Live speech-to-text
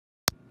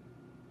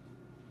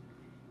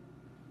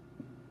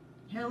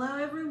Hello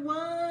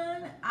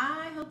everyone.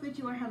 I hope that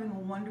you are having a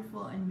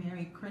wonderful and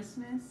Merry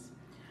Christmas.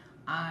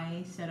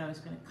 I said I was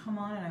going to come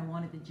on and I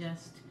wanted to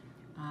just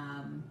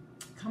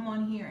come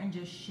on here and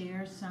just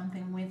share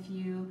something with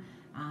you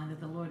that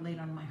the Lord laid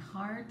on my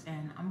heart,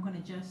 and I'm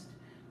going to just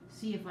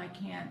see if I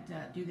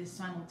can't do this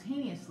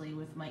simultaneously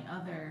with my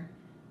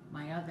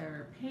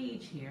other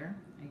page here.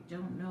 I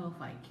don't know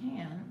if I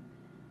can,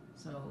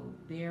 so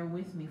bear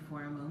with me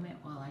for a moment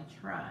while I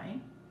try.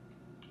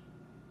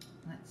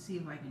 Let's see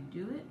if I can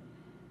do it,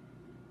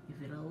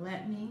 if it'll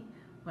let me.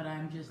 But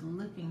I'm just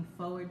looking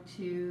forward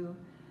to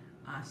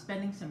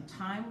spending some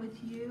time with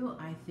you.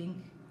 I think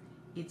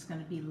it's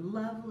going to be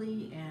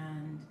lovely,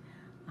 and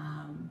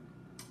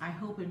I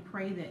hope and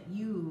pray that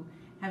you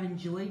have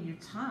enjoyed your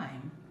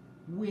time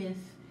with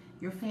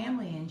your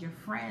family and your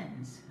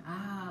friends.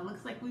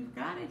 Looks like we've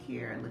got it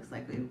here. Looks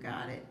like we've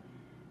got it.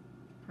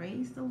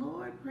 Praise the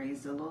Lord.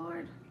 Praise the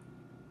Lord.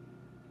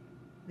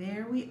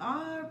 There we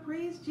are.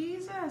 Praise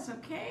Jesus.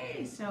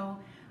 Okay, so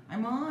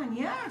I'm on.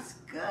 Yes,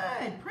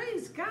 good.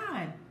 Praise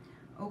God.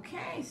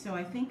 Okay, so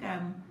I think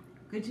I'm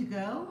good to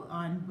go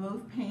on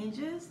both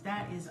pages.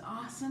 That is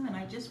awesome, and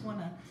I just want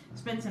to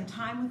spend some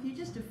time with you,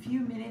 just a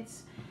few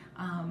minutes,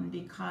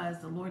 because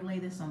the Lord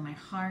laid this on my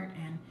heart,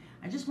 and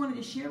I just wanted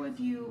to share with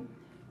you,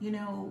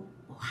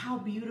 how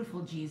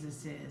beautiful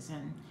Jesus is,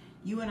 and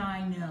you and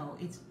I know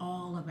it's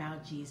all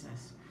about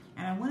Jesus.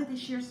 And I wanted to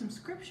share some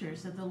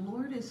scriptures that the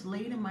Lord has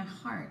laid in my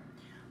heart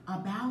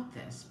about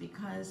this,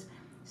 because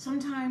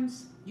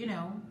sometimes,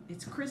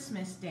 it's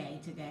Christmas Day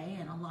today,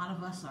 and a lot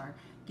of us are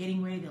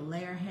getting ready to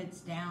lay our heads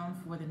down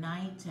for the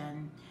night,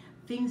 and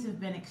things have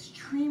been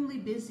extremely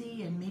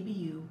busy, and maybe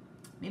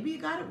you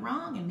got it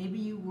wrong, and maybe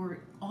you were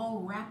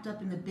all wrapped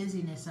up in the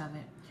busyness of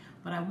it.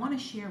 But I want to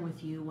share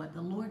with you what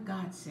the Lord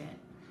God said.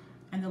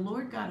 And the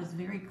Lord God is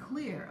very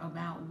clear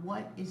about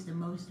what is the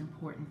most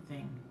important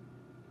thing.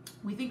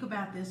 We think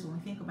about this when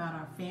we think about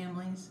our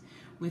families.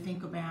 We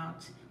think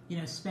about,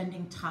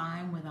 spending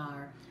time with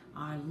our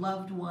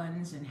loved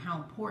ones and how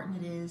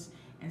important it is.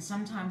 And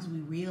sometimes we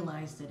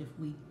realize that if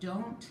we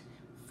don't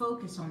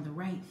focus on the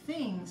right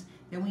things,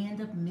 then we end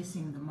up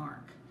missing the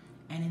mark.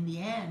 And in the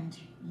end,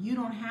 you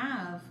don't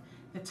have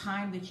the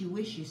time that you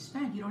wish you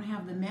spent. You don't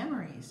have the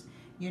memories,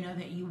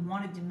 that you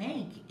wanted to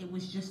make. It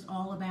was just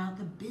all about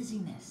the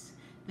busyness.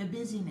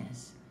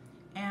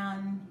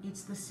 And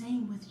it's the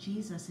same with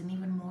Jesus, and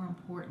even more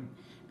important,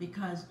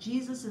 because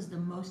Jesus is the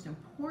most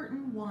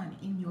important one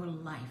in your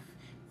life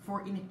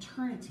for an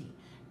eternity.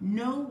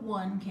 No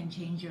one can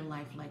change your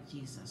life like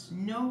Jesus.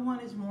 No one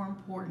is more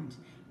important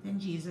than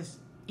Jesus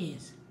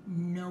is.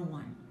 No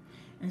one.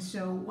 And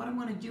so what I'm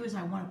going to do is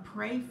I want to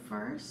pray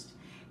first,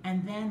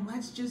 and then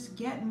let's just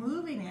get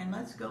moving and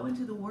let's go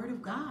into the Word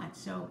of God.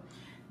 So,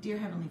 dear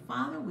Heavenly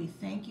Father, we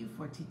thank you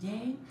for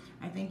today.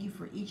 I thank you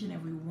for each and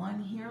every one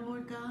here,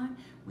 Lord God.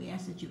 We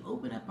ask that you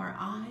open up our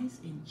eyes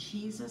in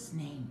Jesus'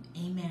 name.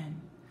 Amen.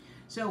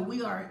 So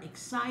we are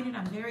excited.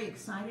 I'm very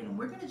excited. And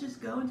we're going to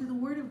just go into the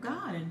Word of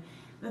God. And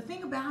the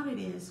thing about it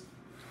is,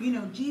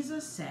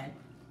 Jesus said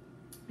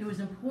it was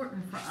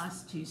important for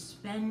us to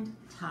spend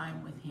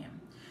time with Him.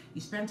 You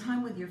spend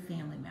time with your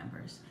family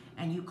members,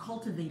 and you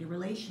cultivate a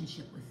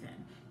relationship with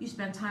them. You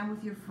spend time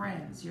with your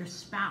friends, your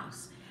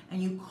spouse,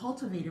 and you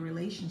cultivate a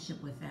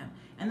relationship with them.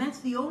 And that's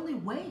the only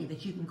way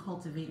that you can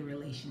cultivate a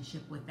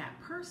relationship with that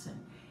person.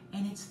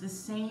 And it's the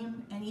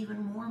same and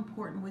even more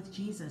important with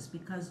Jesus,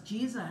 because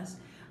Jesus,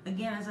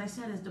 again, as I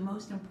said, is the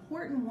most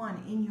important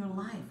one in your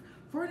life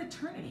for an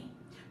eternity.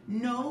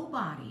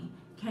 Nobody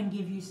can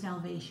give you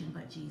salvation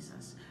but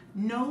Jesus.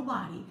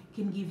 Nobody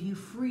can give you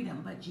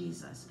freedom but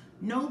Jesus.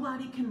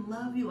 Nobody can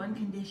love you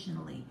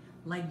unconditionally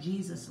like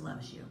Jesus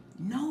loves you.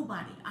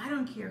 Nobody. I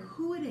don't care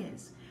who it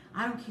is.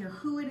 I don't care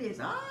who it is.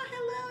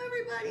 Hello,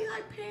 everybody.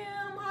 Hi,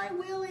 Pam. Hi,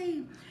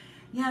 Willie.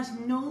 Yes,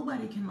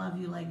 nobody can love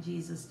you like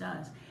Jesus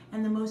does.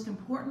 And the most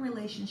important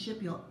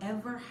relationship you'll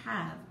ever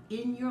have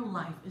in your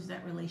life is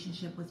that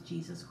relationship with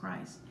Jesus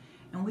Christ.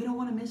 And we don't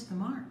want to miss the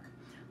mark.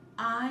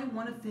 I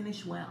want to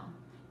finish well.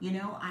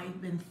 I've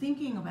been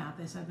thinking about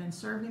this. I've been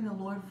serving the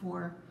Lord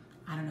for,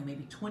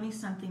 maybe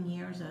 20-something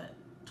years,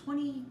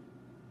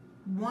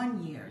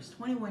 21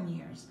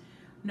 years.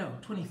 No,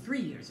 23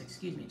 years,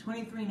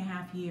 23 and a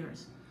half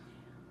years.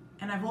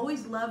 And I've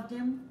always loved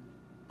Him,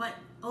 but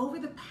over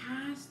the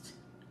past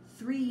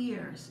 3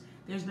 years,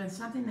 there's been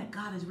something that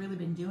God has really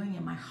been doing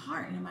in my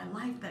heart and in my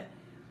life that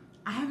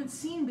I haven't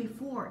seen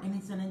before, and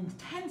it's an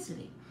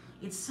intensity.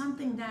 It's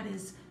something that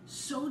is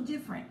so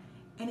different,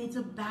 and it's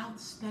about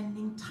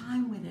spending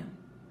time with Him.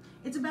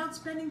 It's about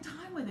spending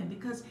time with Him,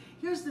 because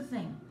here's the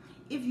thing.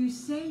 If you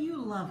say you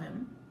love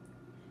Him,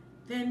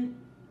 then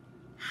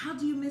how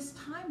do you miss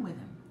time with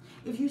Him?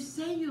 If you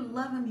say you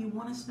love Him, you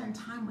want to spend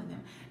time with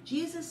Him.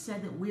 Jesus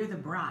said that we're the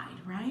bride,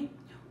 right?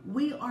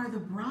 We are the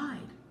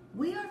bride.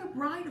 We are the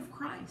bride of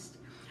Christ.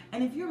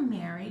 And if you're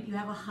married, you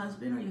have a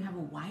husband or you have a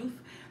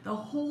wife, the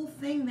whole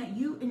thing that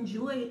you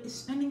enjoy is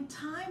spending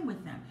time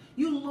with them.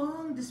 You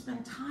long to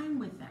spend time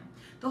with them.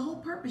 The whole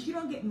purpose, you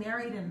don't get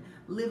married and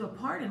live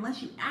apart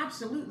unless you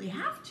absolutely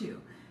have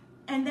to.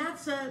 And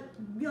that's a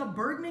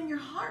burden in your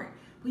heart.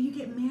 When you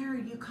get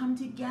married, you come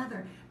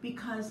together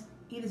because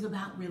it is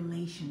about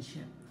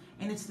relationship.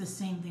 And it's the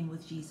same thing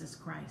with Jesus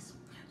Christ.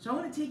 So I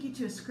want to take you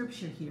to a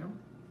scripture here.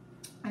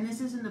 And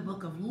this is in the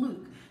book of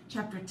Luke,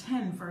 chapter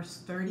 10,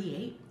 verse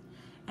 38.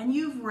 And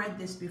you've read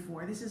this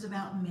before. This is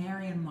about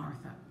Mary and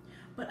Martha.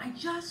 But I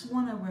just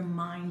want to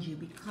remind you,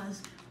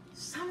 because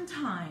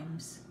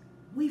sometimes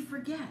we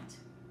forget.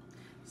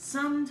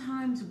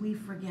 Sometimes we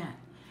forget.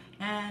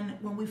 And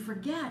when we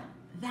forget,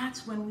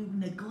 that's when we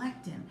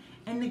neglect him.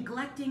 And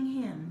neglecting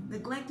him,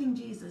 neglecting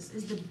Jesus,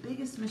 is the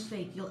biggest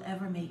mistake you'll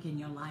ever make in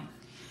your life.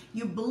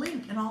 You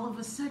blink and all of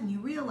a sudden you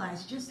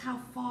realize just how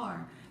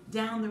far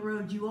down the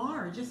road you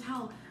are, just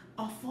how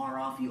far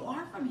off you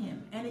are from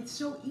him. And it's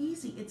so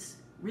easy. It's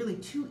really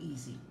too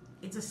easy.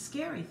 It's a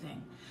scary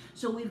thing.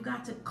 So we've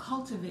got to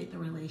cultivate the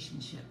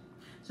relationship.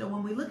 So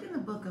when we look in the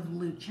book of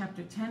Luke,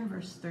 chapter 10,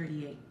 verse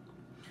 38,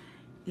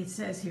 it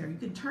says here, you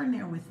can turn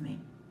there with me.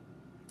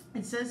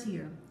 It says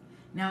here,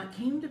 now it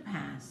came to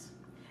pass,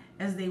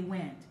 as they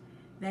went,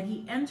 that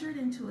he entered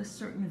into a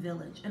certain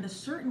village, and a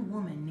certain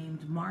woman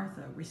named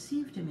Martha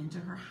received him into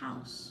her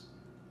house.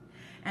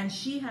 And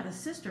she had a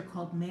sister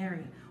called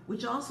Mary,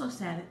 which also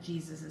sat at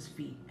Jesus'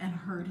 feet and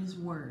heard his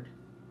word.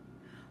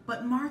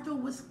 But Martha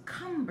was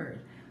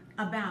cumbered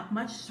about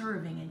much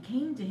serving, and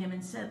came to him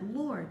and said,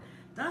 Lord,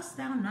 dost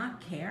thou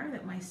not care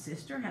that my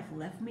sister hath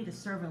left me to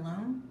serve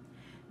alone?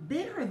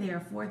 Bid her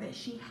therefore that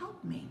she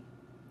help me.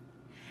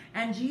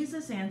 And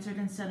Jesus answered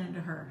and said unto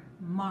her,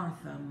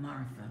 Martha,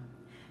 Martha,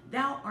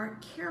 thou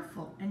art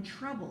careful and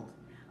troubled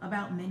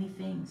about many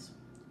things,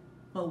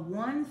 but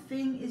one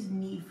thing is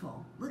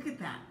needful. Look at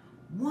that.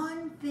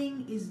 One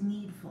thing is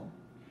needful,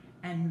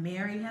 and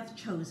Mary hath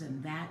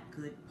chosen that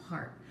good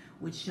part,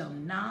 which shall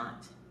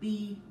not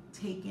be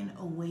taken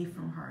away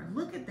from her.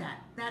 Look at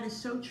that. That is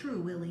so true,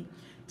 Willie.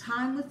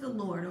 Time with the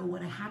Lord, oh,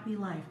 what a happy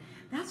life.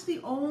 That's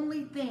the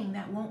only thing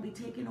that won't be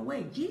taken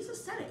away.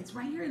 Jesus said it. It's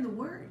right here in the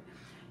Word.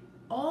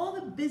 All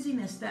the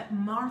busyness that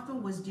Martha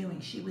was doing,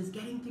 she was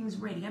getting things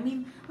ready. I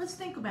mean, let's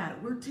think about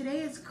it.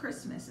 Today is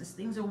Christmas, as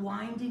things are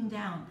winding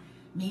down.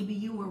 Maybe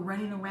you were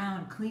running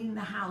around, cleaning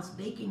the house,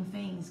 baking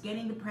things,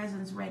 getting the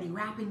presents ready,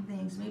 wrapping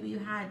things. Maybe you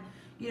had,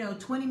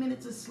 20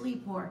 minutes of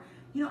sleep, or,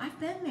 I've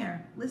been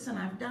there. Listen,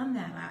 I've done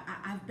that.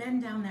 I've been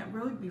down that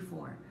road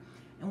before.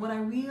 And what I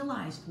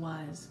realized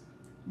was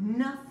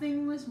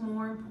nothing was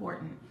more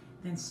important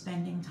than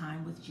spending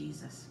time with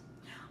Jesus.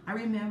 I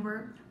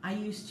remember I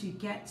used to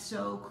get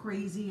so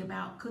crazy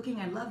about cooking.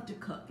 I love to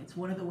cook. It's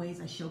one of the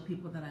ways I show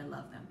people that I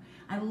love them.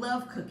 I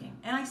love cooking,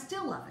 and I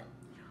still love it.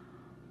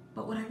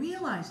 But what I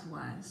realized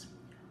was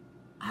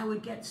I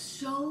would get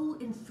so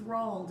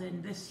enthralled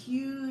in this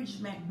huge,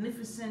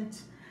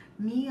 magnificent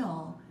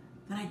meal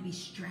that I'd be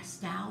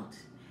stressed out,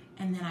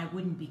 and then I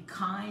wouldn't be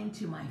kind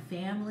to my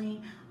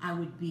family. I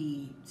would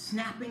be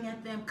snapping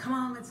at them. Come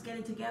on, let's get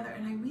it together.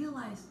 And I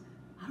realized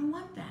I don't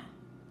want that.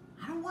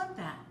 I don't want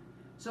that.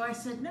 So I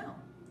said no.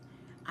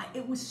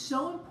 It was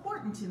so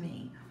important to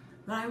me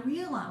that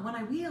when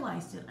I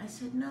realized it, I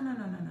said no.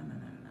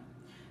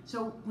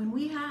 So when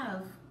we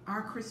have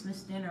our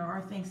Christmas dinner,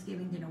 our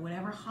Thanksgiving dinner,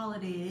 whatever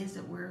holiday it is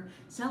that we're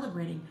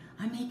celebrating,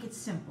 I make it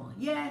simple.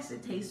 Yes,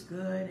 it tastes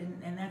good,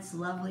 and that's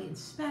lovely and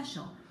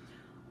special,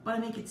 but I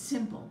make it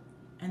simple.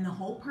 And the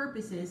whole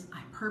purpose is, I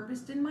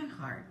purposed in my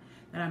heart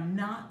that I'm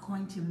not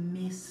going to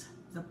miss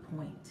the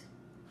point.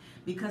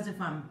 Because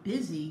if I'm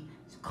busy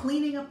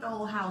cleaning up the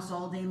whole house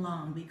all day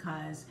long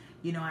because,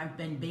 I've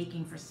been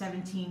baking for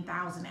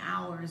 17,000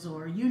 hours,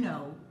 or,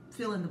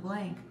 fill in the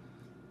blank,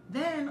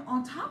 then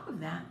on top of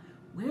that,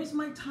 where's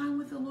my time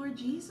with the Lord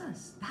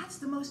Jesus? That's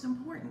the most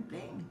important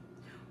thing.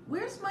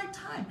 Where's my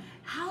time?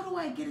 How do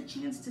I get a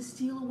chance to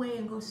steal away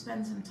and go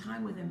spend some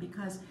time with him?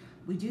 Because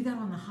we do that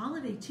on the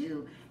holiday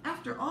too.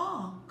 After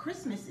all,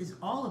 Christmas is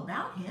all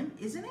about him,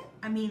 isn't it?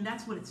 I mean,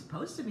 that's what it's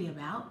supposed to be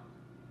about.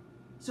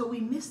 So we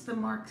miss the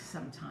mark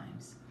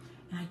sometimes.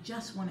 And I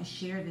just want to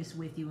share this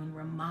with you and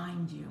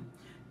remind you.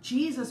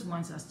 Jesus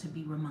wants us to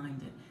be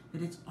reminded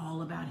that it's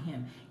all about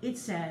him. It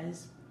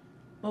says,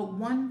 but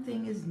one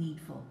thing is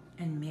needful,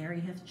 and Mary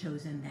hath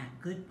chosen that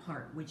good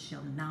part which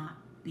shall not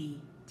be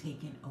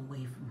taken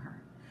away from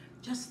her.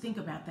 Just think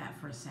about that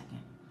for a second.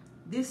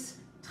 This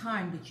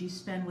time that you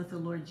spend with the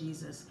Lord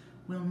Jesus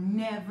will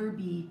never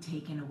be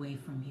taken away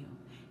from you.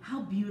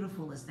 How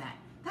beautiful is that?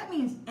 That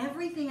means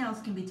everything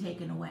else can be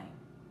taken away.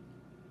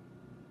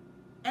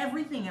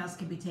 Everything else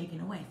can be taken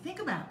away. Think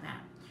about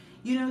that.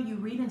 You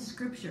read in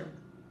Scripture,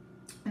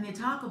 and they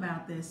talk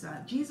about this.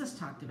 Jesus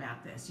talked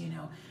about this.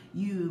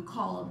 You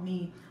called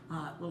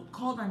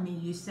on me.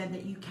 You said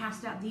that you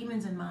cast out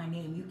demons in my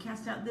name. You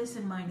cast out this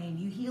in my name.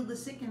 You healed the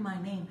sick in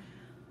my name.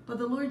 But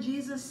the Lord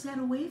Jesus said,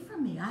 away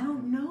from me. I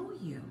don't know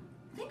you.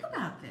 Think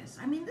about this.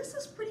 I mean, this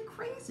is pretty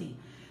crazy.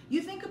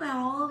 You think about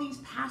all these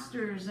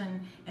pastors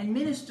and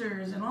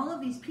ministers and all of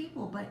these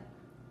people, but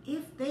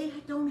if they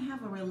don't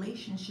have a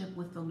relationship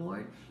with the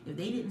Lord, if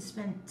they didn't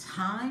spend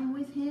time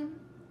with him,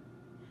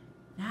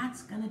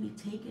 that's going to be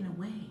taken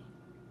away.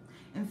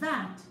 In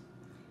fact,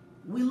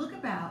 we look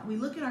at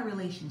our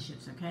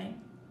relationships, okay?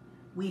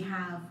 We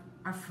have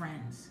our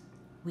friends.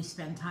 We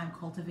spend time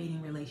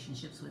cultivating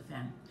relationships with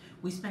them.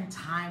 We spend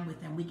time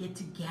with them. We get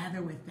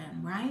together with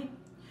them, right?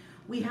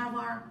 We have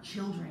our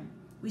children.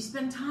 We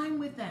spend time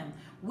with them.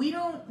 We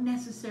don't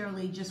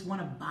necessarily just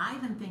want to buy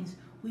them things.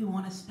 We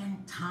want to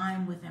spend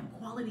time with them,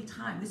 quality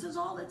time. This is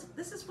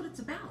what it's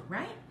about,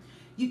 right?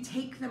 You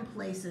take them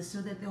places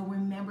so that they'll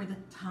remember the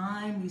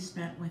time you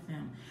spent with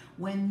them.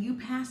 When you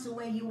pass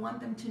away, you want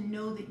them to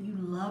know that you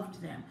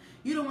loved them.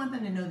 You don't want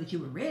them to know that you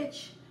were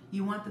rich.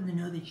 You want them to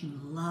know that you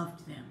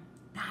loved them.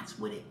 That's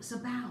what it's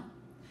about.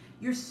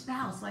 Your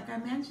spouse, like I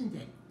mentioned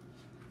it,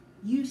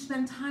 you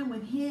spend time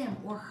with him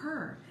or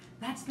her.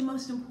 That's the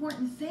most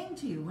important thing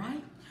to you,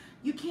 right?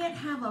 You can't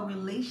have a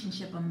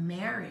relationship, a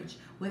marriage,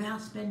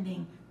 without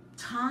spending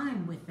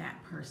time with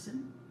that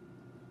person.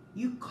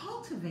 You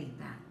cultivate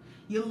that.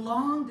 You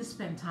long to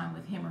spend time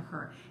with him or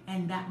her,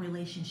 and that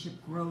relationship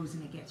grows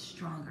and it gets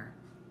stronger.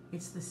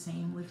 It's the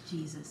same with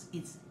Jesus.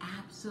 It's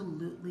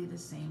absolutely the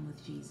same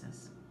with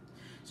Jesus.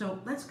 So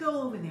let's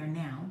go over there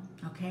now,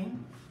 okay?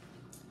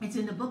 It's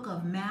in the book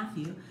of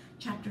Matthew,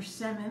 chapter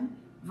 7,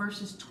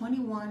 verses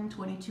 21,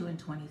 22, and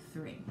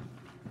 23,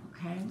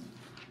 okay?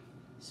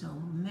 So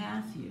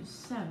Matthew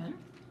 7,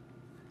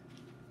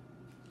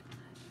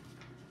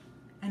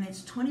 and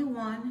it's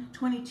 21,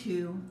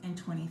 22, and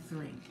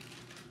 23.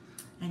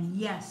 And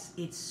yes,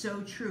 it's so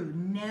true.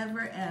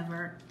 Never,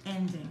 ever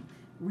ending.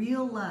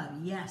 Real love.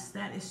 Yes,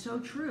 that is so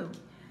true.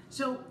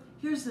 So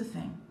here's the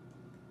thing.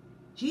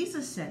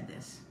 Jesus said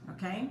this,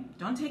 okay?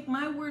 Don't take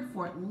my word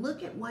for it.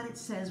 Look at what it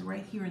says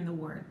right here in the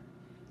word.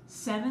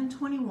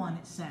 7:21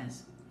 it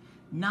says,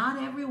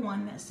 "Not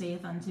everyone that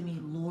saith unto me,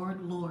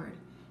 Lord, Lord,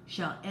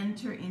 shall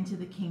enter into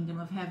the kingdom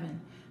of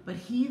heaven, but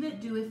he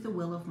that doeth the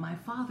will of my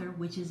Father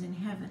which is in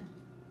heaven."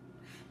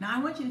 Now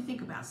I want you to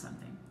think about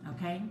something,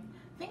 okay?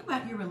 Think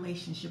about your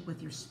relationship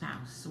with your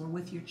spouse or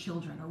with your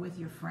children or with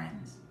your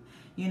friends.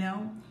 You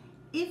know,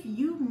 if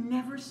you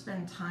never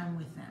spend time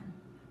with them,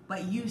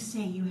 but you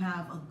say you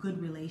have a good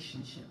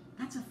relationship,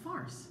 that's a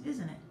farce,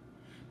 isn't it?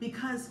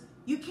 Because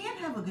you can't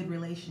have a good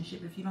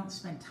relationship if you don't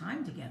spend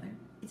time together.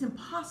 It's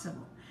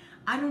impossible.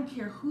 I don't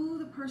care who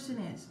the person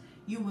is.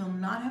 You will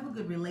not have a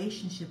good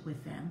relationship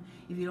with them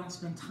if you don't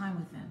spend time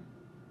with them.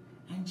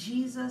 And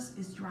Jesus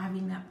is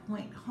driving that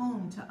point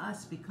home to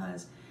us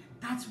because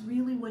that's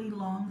really what he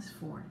longs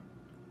for.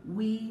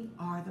 We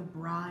are the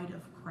bride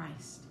of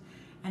Christ,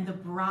 and the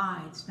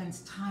bride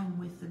spends time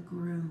with the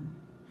groom.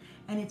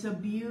 And it's a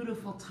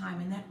beautiful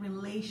time, and that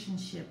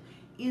relationship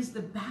is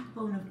the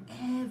backbone of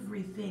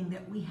everything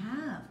that we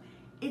have.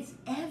 It's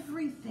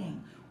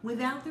everything.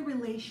 Without the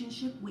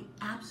relationship, we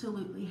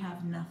absolutely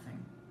have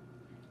nothing.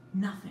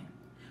 Nothing.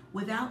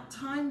 Without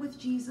time with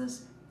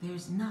Jesus,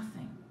 there's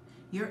nothing.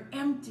 You're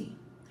empty.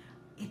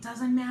 It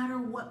doesn't matter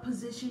what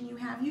position you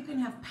have. You can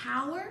have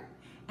power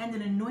and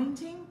an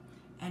anointing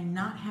and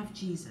not have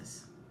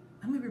Jesus.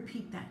 Let me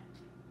repeat that.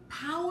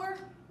 Power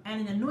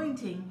and an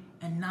anointing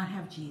and not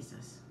have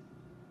Jesus.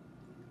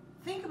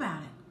 Think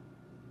about it.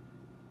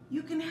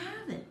 You can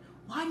have it.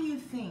 Why do you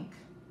think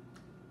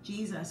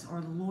Jesus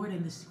or the Lord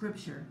in the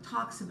scripture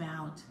talks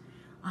about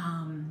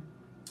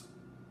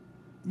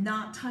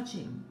not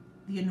touching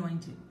the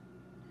anointing?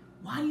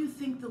 Why do you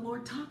think the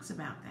Lord talks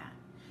about that?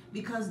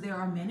 Because there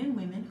are men and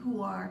women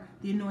who are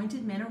the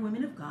anointed men or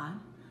women of God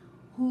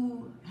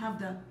who have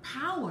the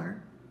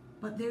power,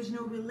 but there's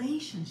no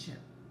relationship.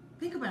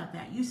 Think about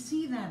that. You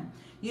see them.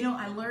 You know,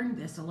 I learned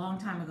this a long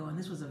time ago, and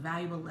this was a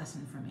valuable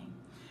lesson for me.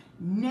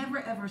 Never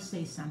ever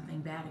say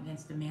something bad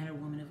against a man or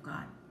woman of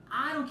God.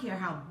 I don't care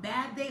how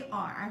bad they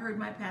are. I heard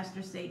my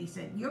pastor say it. He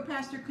said, your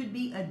pastor could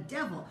be a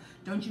devil.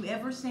 Don't you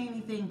ever say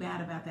anything bad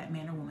about that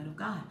man or woman of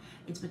God.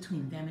 It's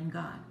between them and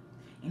God.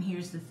 And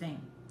here's the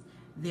thing.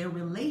 Their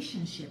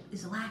relationship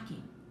is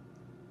lacking.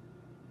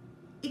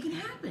 It can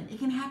happen. It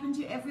can happen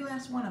to every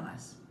last one of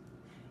us.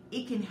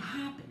 It can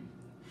happen.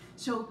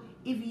 So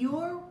if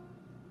you're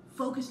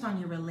focused on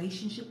your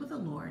relationship with the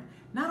Lord,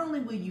 not only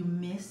will you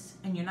miss,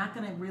 and you're not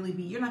going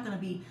to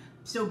be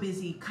so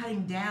busy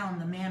cutting down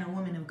the man or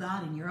woman of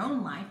God in your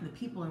own life and the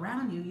people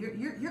around you,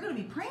 you're going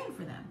to be praying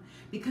for them.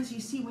 Because you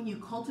see, when you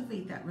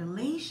cultivate that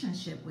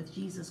relationship with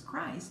Jesus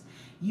Christ,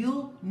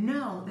 you'll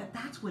know that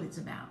that's what it's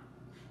about.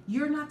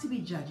 You're not to be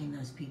judging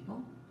those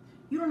people.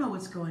 You don't know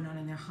what's going on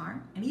in their heart.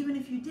 And even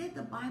if you did,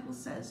 the Bible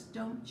says,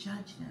 don't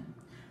judge them,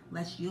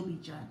 lest you'll be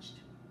judged.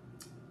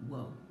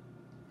 Whoa.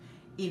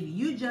 If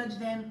you judge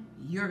them,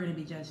 you're going to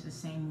be judged the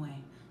same way.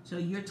 So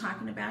you're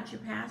talking about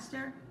your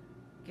pastor,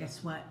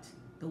 guess what?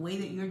 The way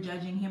that you're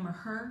judging him or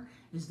her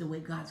is the way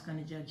God's going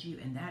to judge you.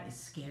 And that is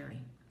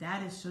scary.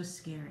 That is so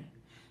scary.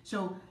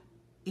 So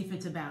if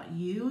it's about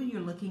you,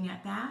 you're looking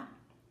at that,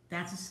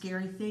 that's a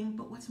scary thing.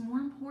 But what's more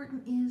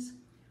important is,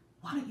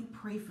 why don't you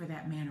pray for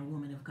that man or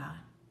woman of God?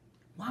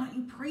 Why don't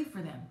you pray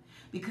for them?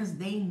 Because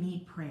they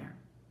need prayer.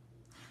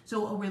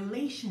 So a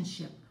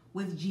relationship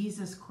with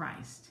Jesus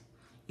Christ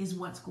is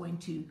what's going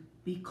to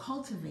be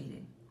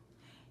cultivated.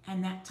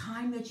 And that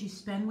time that you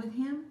spend with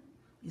him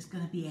is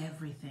going to be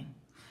everything.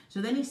 So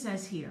then he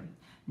says here,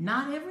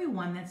 Not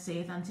everyone that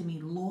saith unto me,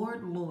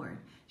 Lord, Lord,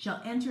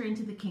 shall enter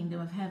into the kingdom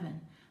of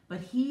heaven,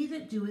 but he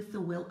that doeth the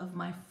will of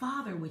my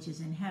Father which is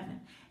in heaven.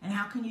 And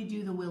how can you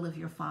do the will of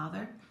your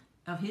Father,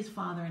 of his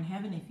Father in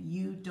heaven, if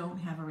you don't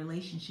have a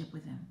relationship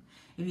with him?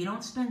 If you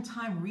don't spend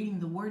time reading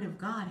the Word of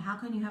God, how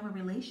can you have a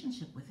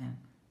relationship with him?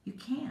 You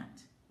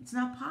can't. It's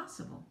not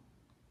possible.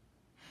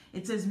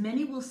 It says,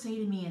 many will say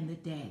to me in the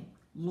day,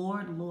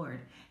 Lord,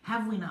 Lord,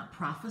 have we not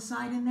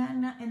prophesied in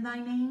thy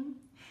name?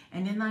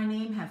 And in thy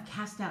name have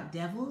cast out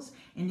devils,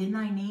 and in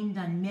thy name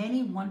done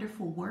many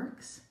wonderful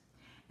works?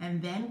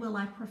 And then will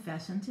I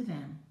profess unto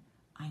them,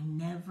 I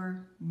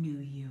never knew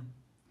you.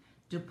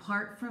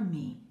 Depart from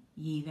me,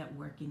 ye that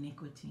work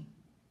iniquity.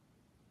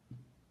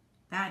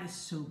 That is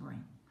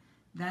sobering.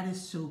 That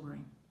is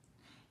sobering.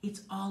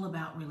 It's all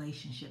about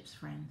relationships,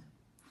 friend.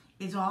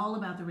 It's all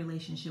about the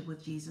relationship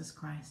with Jesus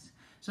Christ.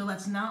 So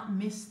let's not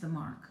miss the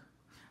mark.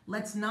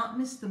 Let's not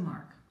miss the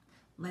mark.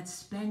 Let's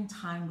spend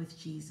time with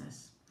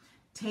Jesus.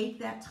 Take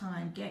that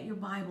time. Get your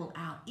Bible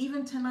out.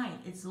 Even tonight,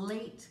 it's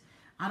late.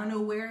 I don't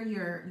know where you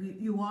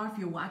are. If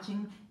you're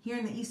watching here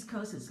in the East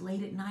Coast, it's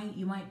late at night.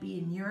 You might be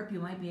in Europe. You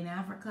might be in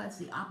Africa. It's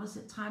the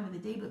opposite time of the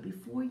day. But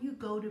before you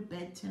go to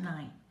bed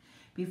tonight,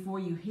 before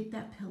you hit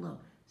that pillow,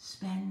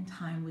 spend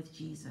time with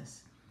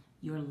Jesus.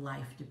 Your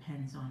life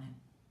depends on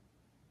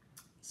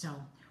it. So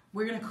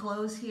we're going to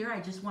close here.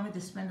 I just wanted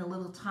to spend a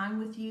little time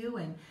with you,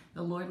 and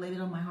the Lord laid it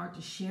on my heart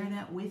to share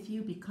that with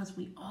you because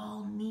we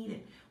all need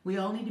it. We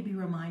all need to be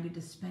reminded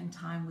to spend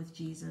time with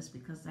Jesus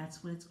because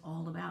that's what it's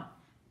all about.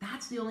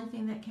 That's the only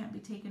thing that can't be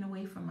taken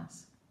away from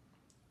us.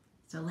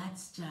 So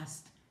let's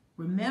just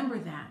remember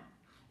that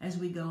as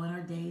we go in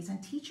our days,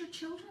 and teach your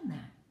children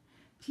that.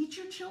 Teach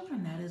your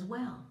children that as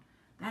well.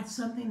 That's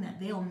something that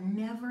they'll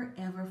never,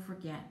 ever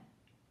forget.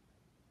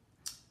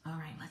 All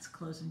right, let's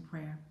close in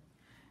prayer.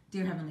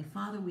 Dear Heavenly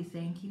Father, we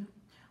thank you.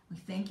 We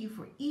thank you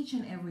for each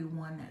and every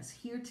one that's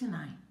here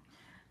tonight.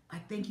 I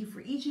thank you for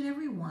each and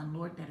every one,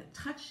 Lord, that it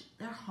touched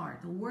their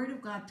heart. The Word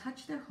of God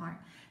touched their heart,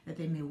 that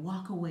they may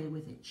walk away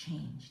with it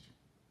changed.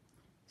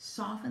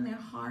 Soften their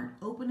heart,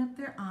 open up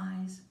their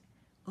eyes,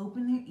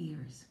 open their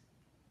ears.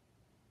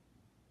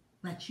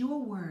 Let your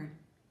word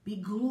be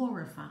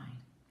glorified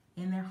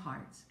in their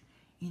hearts.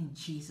 In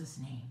Jesus'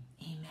 name,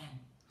 amen.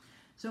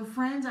 So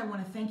friends, I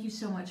want to thank you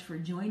so much for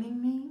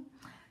joining me.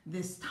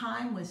 This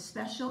time was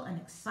special and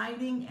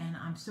exciting, and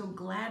I'm so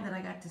glad that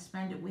I got to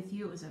spend it with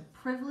you. It was a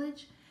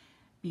privilege.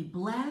 Be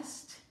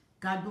blessed.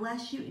 God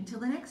bless you.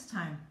 Until the next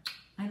time,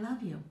 I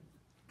love you.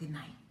 Good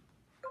night.